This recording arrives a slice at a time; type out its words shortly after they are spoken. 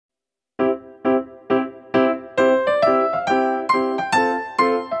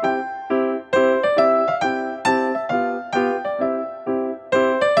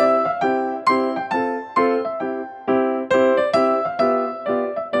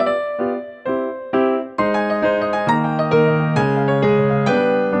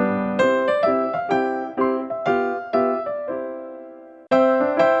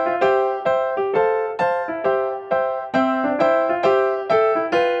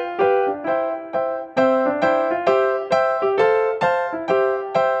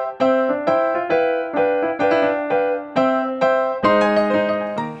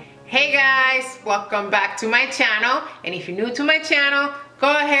welcome back to my channel. And if you're new to my channel, go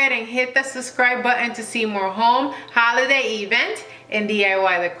ahead and hit the subscribe button to see more home, holiday event, and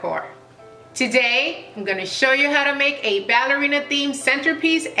DIY decor. Today, I'm gonna show you how to make a ballerina themed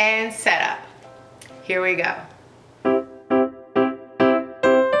centerpiece and setup. Here we go.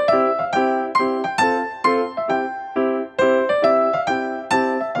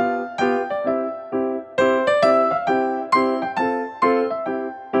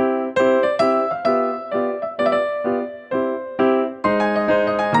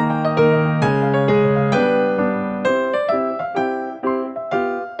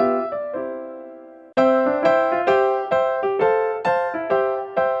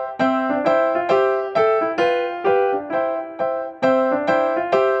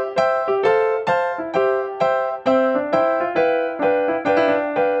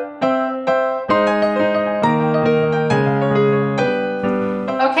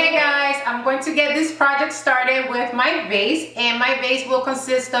 To get this project started with my vase, and my vase will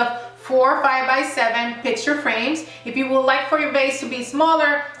consist of 4 5x7 picture frames. If you would like for your vase to be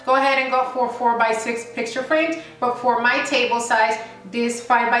smaller, go ahead and go for 4x6 picture frames, but for my table size, this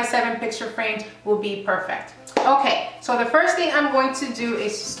 5x7 picture frames will be perfect. Okay, so the first thing I'm going to do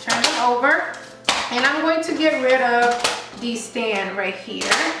is just turn it over, and I'm going to get rid of the stand right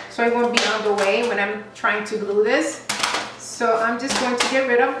here so it won't be on the way when I'm trying to glue this. So I'm just going to get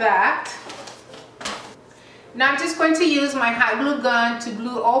rid of that. Now I'm just going to use my hot glue gun to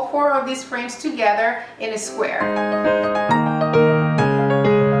glue all 4 of these frames together in a square.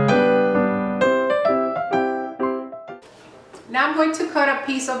 Now I'm going to cut a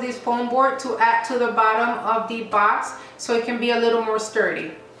piece of this foam board to add to the bottom of the box so it can be a little more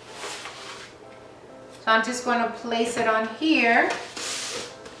sturdy. So I'm just going to place it on here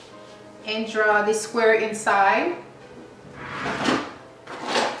and draw the square inside.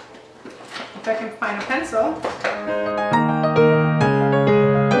 If I can find a pencil.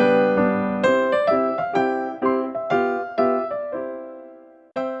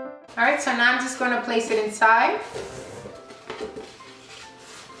 Alright, so now I'm just going to place it inside.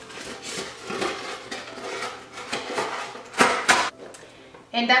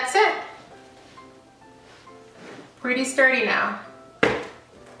 And that's it. Pretty sturdy now.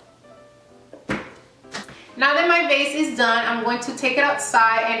 Now that my vase is done, I'm going to take it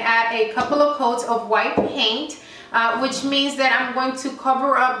outside and add a couple of coats of white paint, which means that I'm going to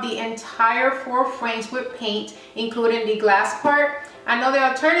cover up the entire 4 frames with paint, including the glass part. I know the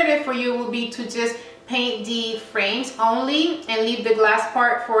alternative for you will be to just paint the frames only and leave the glass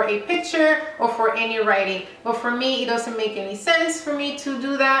part for a picture or for any writing. But for me, it doesn't make any sense for me to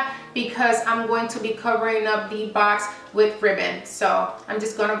do that because I'm going to be covering up the box with ribbon. So I'm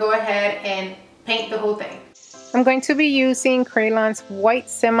just going to go ahead and paint the whole thing. I'm going to be using Crayon's white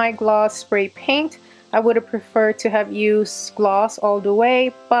semi-gloss spray paint. I would have preferred to have used gloss all the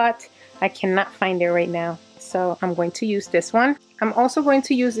way, but I cannot find it right now. So I'm going to use this one. I'm also going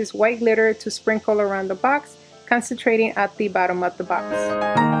to use this white glitter to sprinkle around the box, concentrating at the bottom of the box.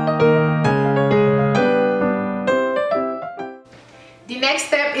 The next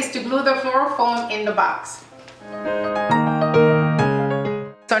step is to glue the floral foam in the box.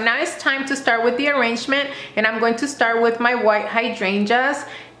 So now it's time to start with the arrangement, and I'm going to start with my white hydrangeas.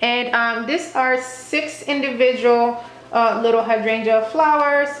 And these are 6 individual little hydrangea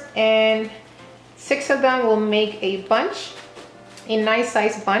flowers, and 6 of them will make a bunch, a nice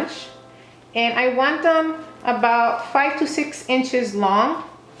size bunch. And I want them about 5 to 6 inches long.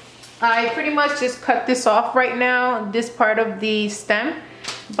 I pretty much just cut this off right now, this part of the stem,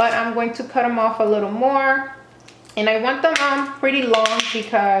 but I'm going to cut them off a little more. And I want them pretty long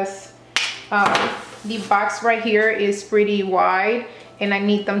because the box right here is pretty wide and I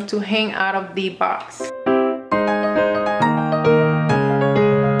need them to hang out of the box.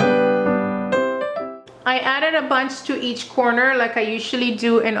 I added a bunch to each corner like I usually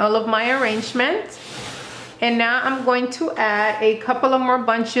do in all of my arrangements. And now I'm going to add a couple of more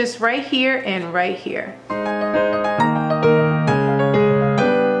bunches right here and right here.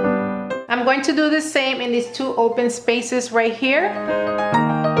 I'm going to do the same in these 2 open spaces right here.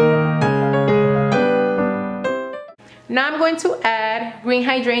 Now I'm going to add green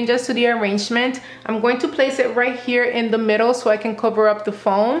hydrangeas to the arrangement. I'm going to place it right here in the middle so I can cover up the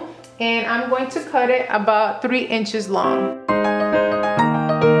foam. And I'm going to cut it about 3 inches long.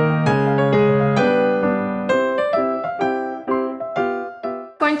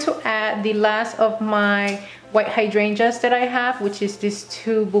 I'm going to add the last of my white hydrangeas that I have, which is these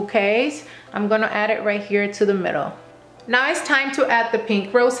 2 bouquets. I'm gonna add it right here to the middle. Now it's time to add the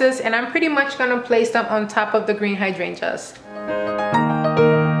pink roses, and I'm pretty much gonna place them on top of the green hydrangeas.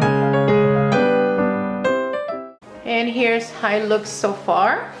 And here's how it looks so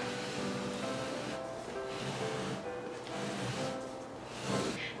far.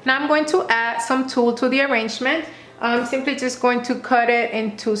 Now I'm going to add some tulle to the arrangement. I'm simply just going to cut it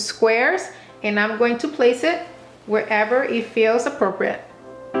into squares, and I'm going to place it wherever it feels appropriate.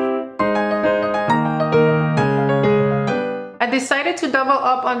 I decided to double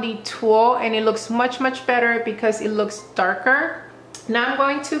up on the tulle, and it looks much better because it looks darker. Now I'm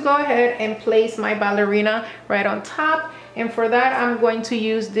going to go ahead and place my ballerina right on top, and for that I'm going to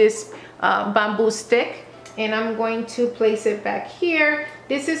use this bamboo stick, and I'm going to place it back here.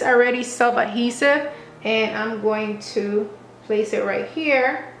 This is already self-adhesive, and I'm going to place it right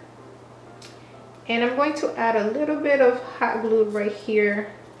here, and I'm going to add a little bit of hot glue right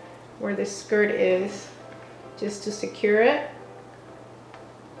here where the skirt is, just to secure it,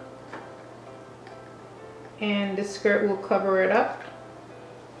 and the skirt will cover it up.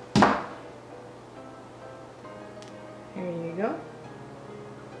 There you go.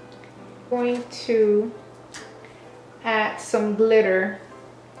 I'm going to add some glitter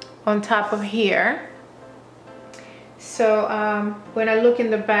on top of here, so when I look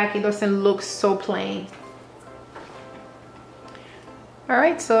in the back it doesn't look so plain.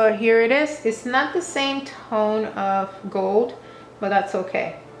 Alright, so here it is. It's not the same tone of gold, but that's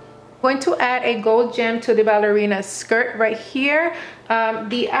okay. I'm going to add a gold gem to the ballerina skirt right here.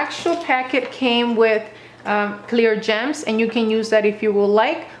 The actual packet came with clear gems, and you can use that if you would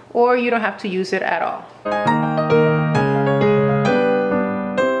like, or you don't have to use it at all.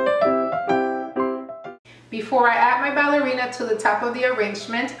 Before I add my ballerina to the top of the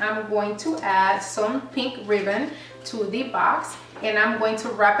arrangement, I'm going to add some pink ribbon to the box, and I'm going to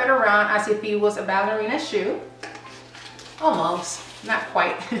wrap it around as if it was a ballerina shoe. Almost, not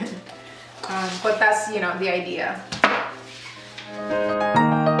quite. But that's, you know, the idea.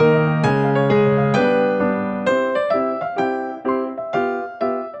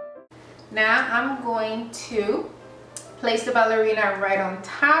 Now I'm going to place the ballerina right on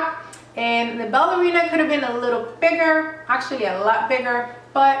top, and the ballerina could have been a little bigger, actually a lot bigger,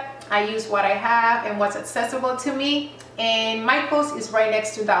 but I use what I have and what's accessible to me, and Michael's is right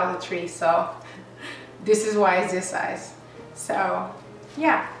next to Dollar Tree, so this is why it's this size. So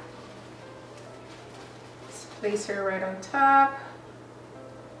yeah, let's place her right on top.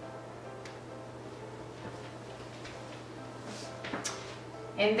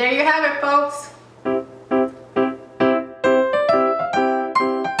 And there you have it, folks.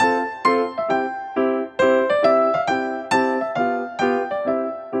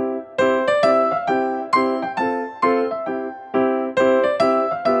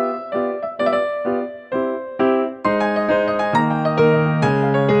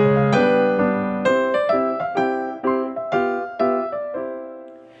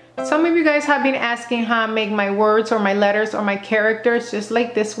 Some of you guys have been asking how I make my words or my letters or my characters, just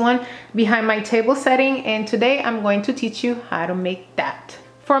like this one behind my table setting, and today I'm going to teach you how to make that.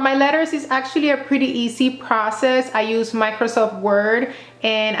 For my letters, it's actually a pretty easy process. I use Microsoft Word,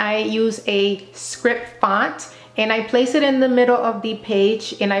 and I use a script font, and I place it in the middle of the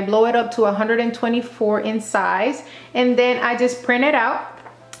page, and I blow it up to 124 in size, and then I just print it out,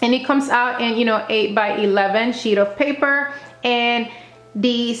 and it comes out in, you know, 8 by 11 sheet of paper. And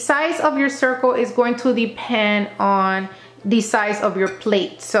the size of your circle is going to depend on the size of your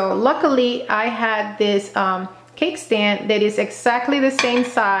plate. So luckily I had this cake stand that is exactly the same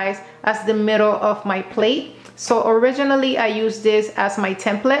size as the middle of my plate. So originally I used this as my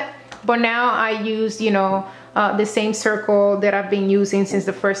template, but now I use, you know, the same circle that I've been using since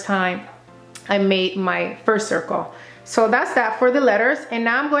the first time I made my first circle. So that's that for the letters, and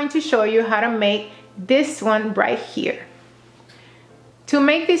now I'm going to show you how to make this one right here. To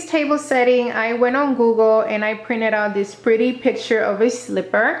make this table setting, I went on Google and I printed out this pretty picture of a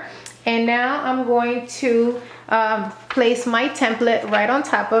slipper. And now I'm going to place my template right on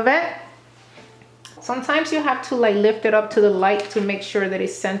top of it. Sometimes you have to like lift it up to the light to make sure that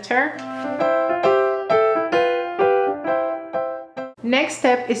it's center. Next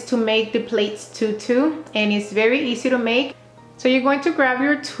step is to make the plates tutu, and it's very easy to make. So you're going to grab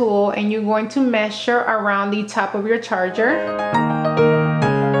your tool and you're going to measure around the top of your charger.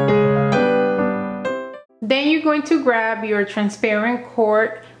 Then you're going to grab your transparent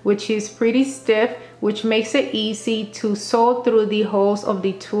cord, which is pretty stiff, which makes it easy to sew through the holes of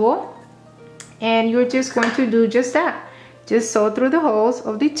the tool. And you're just going to do just that. Just sew through the holes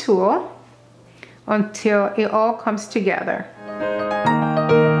of the tool until it all comes together.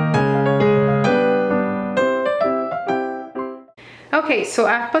 Okay, Okay, so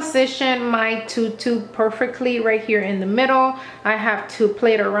I've positioned my tutu perfectly right here in the middle. I have to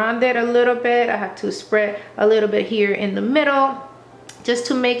plate around it a little bit. I have to spread a little bit here in the middle just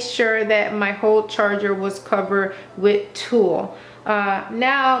to make sure that my whole charger was covered with tulle.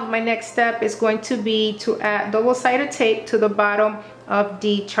 Now my next step is going to be to add double-sided tape to the bottom of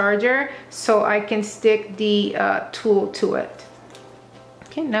the charger so I can stick the tulle to it.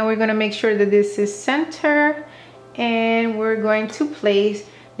 Okay, now we're going to make sure that this is center, and we're going to place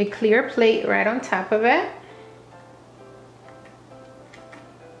the clear plate right on top of it.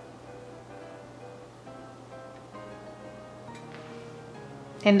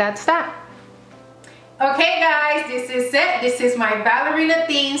 And that's that. Okay guys, this is it. This is my ballerina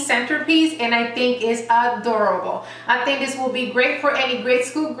theme centerpiece, and I think it's adorable. I think this will be great for any grade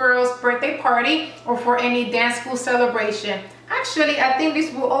school girl's birthday party or for any dance school celebration. Actually, I think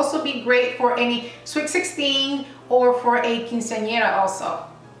this will also be great for any Sweet 16 or for a quinceañera also.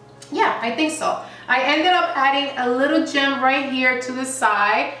 Yeah, I think so. I ended up adding a little gem right here to the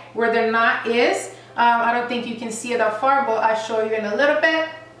side where the knot is. I don't think you can see it that far, but I'll show you in a little bit.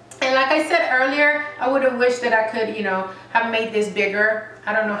 And like I said earlier, I would have wished that I could, you know, have made this bigger.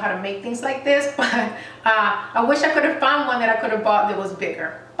 I don't know how to make things like this, but I wish I could have found one that I could have bought that was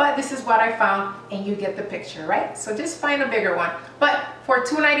bigger. But this is what I found, and you get the picture, right? So just find a bigger one. But for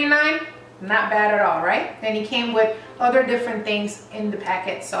 $2.99, not bad at all, right? And it came with other different things in the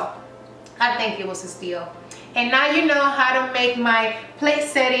packet, so I think it was a steal. And now you know how to make my plate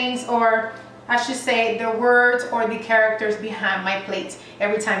settings, or I should say the words or the characters behind my plates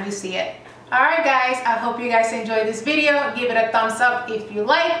every time you see it. Alright guys, I hope you guys enjoyed this video. Give it a thumbs up if you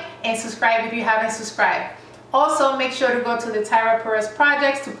like, and subscribe if you haven't subscribed. Also, make sure to go to the Tyra Perez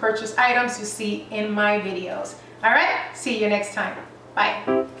Projects to purchase items you see in my videos. Alright, see you next time.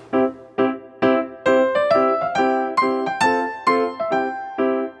 Bye.